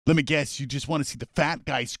Let me guess, you just want to see the fat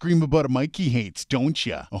guy scream about a mic he hates, don't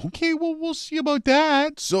you? Okay, well, we'll see about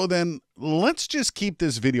that. So then, let's just keep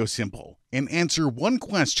this video simple and answer one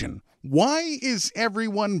question. Why is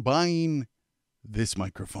everyone buying this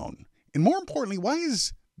microphone? And more importantly, why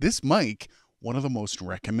is this mic one of the most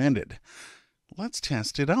recommended? Let's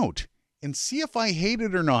test it out and see if I hate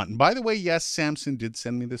it or not. And by the way, yes, Samson did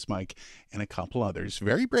send me this mic and a couple others.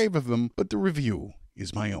 Very brave of them, but the review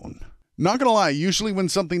is my own. Not gonna lie, usually when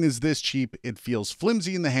something is this cheap, it feels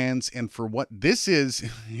flimsy in the hands, and for what this is,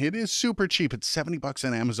 it is super cheap. It's 70 bucks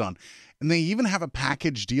on Amazon, and they even have a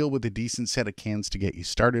package deal with a decent set of cans to get you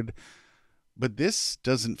started. But this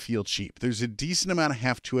doesn't feel cheap. There's a decent amount of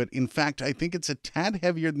heft to it. In fact, I think it's a tad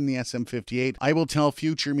heavier than the SM58. I will tell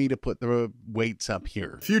future me to put the weights up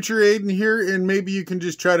here. Future Aiden here, and maybe you can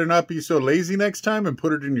just try to not be so lazy next time and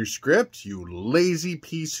put it in your script, you lazy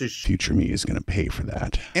piece of shit. Future me is going to pay for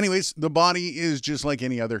that. Anyways, the body is just like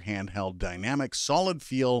any other handheld, dynamic, solid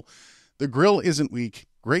feel. The grill isn't weak.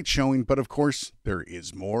 Great showing, but of course, there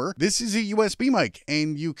is more. This is a USB mic,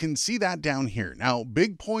 and you can see that down here. Now,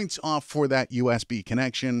 big points off for that USB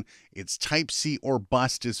connection. It's Type-C or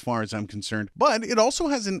bust as far as I'm concerned, but it also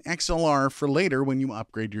has an XLR for later when you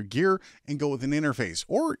upgrade your gear and go with an interface.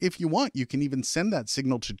 Or if you want, you can even send that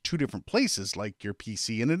signal to two different places, like your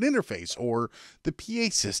PC and an interface, or the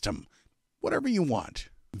PA system, whatever you want.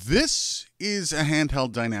 This is a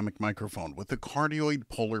handheld dynamic microphone with a cardioid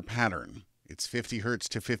polar pattern. It's 50 hertz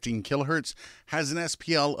to 15 kilohertz, has an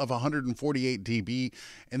SPL of 148 dB,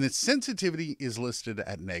 and its sensitivity is listed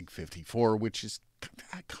at -54, which is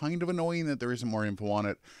kind of annoying that there isn't more info on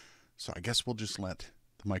it. So I guess we'll just let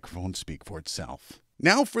the microphone speak for itself.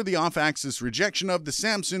 Now for the off-axis rejection of the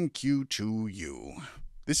Samson Q2u.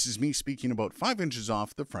 This is me speaking about 5 inches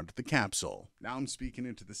off the front of the capsule. Now I'm speaking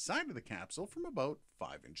into the side of the capsule from about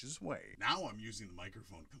 5 inches away. Now I'm using the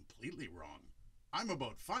microphone completely wrong. I'm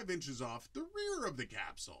about 5 inches off the rear of the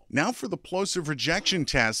capsule. Now for the plosive rejection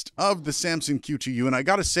test of the Samson Q2u. And I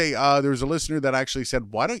gotta say, there's a listener that actually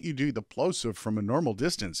said, why don't you do the plosive from a normal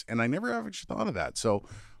distance? And I never actually thought of that. So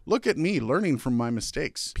look at me learning from my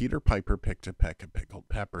mistakes. Peter Piper picked a peck of pickled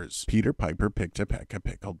peppers. Peter Piper picked a peck of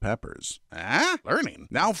pickled peppers. Learning.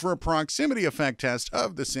 Now for a proximity effect test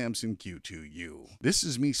of the Samson Q2u. This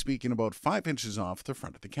is me speaking about 5 inches off the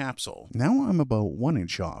front of the capsule. Now I'm about 1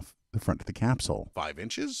 inch off the front of the capsule. 5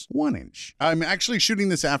 inches, 1 inch. I'm actually shooting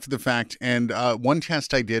this after the fact, and one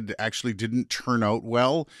test I did actually didn't turn out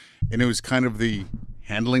well, and it was kind of the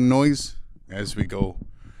handling noise as we go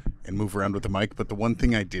and move around with the mic. But the one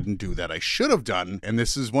thing I didn't do that I should have done, and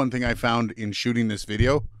this is one thing I found in shooting this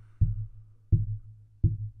video,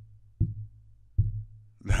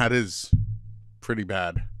 that is pretty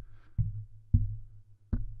bad.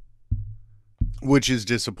 Which is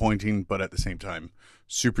disappointing, but at the same time,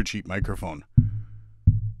 super cheap microphone.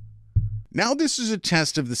 Now this is a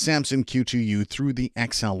test of the Samson Q2u through the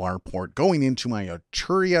XLR port going into my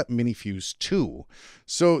Arturia Minifuse 2.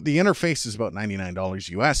 So the interface is about $99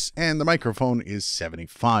 US and the microphone is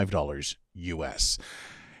 $75 US.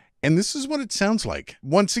 And this is what it sounds like.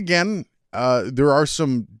 Once again, there are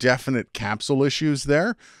some definite capsule issues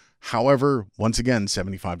there. However, once again,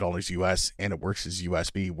 $75 US, and it works as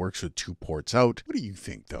USB, works with 2 ports out. What do you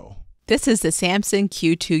think, though? This is the Samson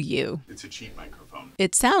Q2u. It's a cheap microphone.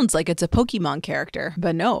 It sounds like it's a Pokemon character,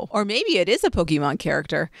 but no. Or maybe it is a Pokemon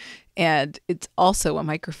character, and it's also a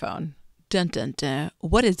microphone. Dun dun dun.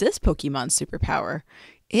 What is this Pokemon superpower?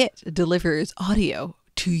 It delivers audio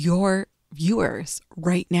to your viewers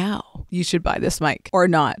right now. You should buy this mic, or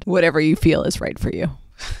not, whatever you feel is right for you.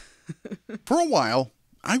 For a while,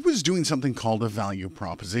 I was doing something called a value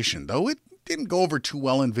proposition, though it didn't go over too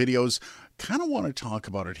well in videos. Kind of want to talk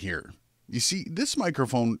about it here. You see, this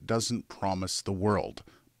microphone doesn't promise the world.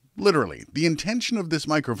 Literally, the intention of this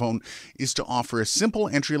microphone is to offer a simple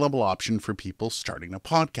entry-level option for people starting a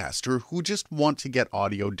podcast or who just want to get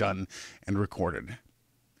audio done and recorded.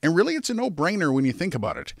 And really, it's a no-brainer when you think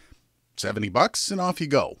about it. 70 bucks and off you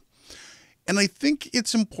go. And I think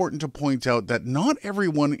it's important to point out that not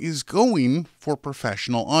everyone is going for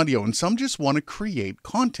professional audio, and some just want to create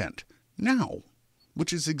content now,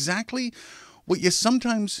 which is exactly what you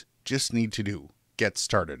sometimes just need to do. Get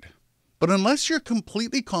started. But unless you're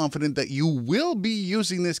completely confident that you will be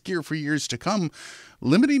using this gear for years to come,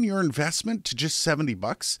 limiting your investment to just 70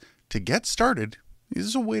 bucks to get started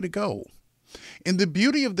is a way to go. And the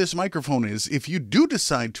beauty of this microphone is, if you do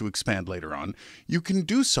decide to expand later on, you can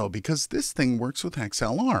do so because this thing works with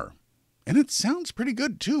XLR. And it sounds pretty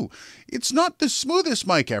good too. It's not the smoothest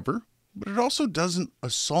mic ever, but it also doesn't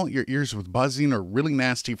assault your ears with buzzing or really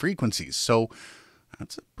nasty frequencies. So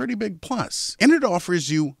That's a pretty big plus. And it offers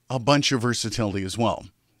you a bunch of versatility as well.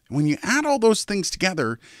 When you add all those things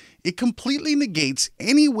together, it completely negates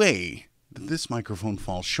any way that this microphone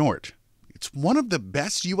falls short. It's one of the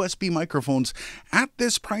best USB microphones at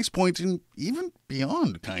this price point and even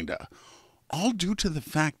beyond, kinda. All due to the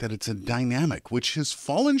fact that it's a dynamic, which has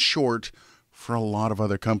fallen short for a lot of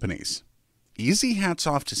other companies. Easy hats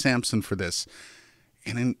off to Samson for this,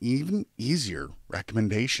 and an even easier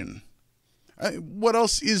recommendation. What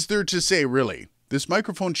else is there to say, really? This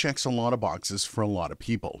microphone checks a lot of boxes for a lot of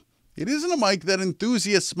people. It isn't a mic that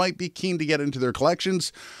enthusiasts might be keen to get into their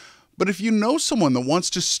collections, but if you know someone that wants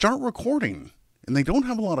to start recording and they don't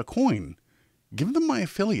have a lot of coin, give them my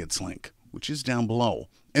affiliates link, which is down below.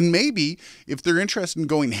 And maybe, if they're interested in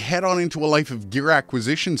going head on into a life of gear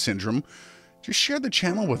acquisition syndrome, just share the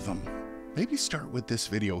channel with them. Maybe start with this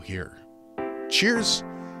video here. Cheers,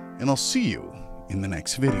 and I'll see you in the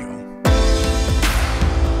next video.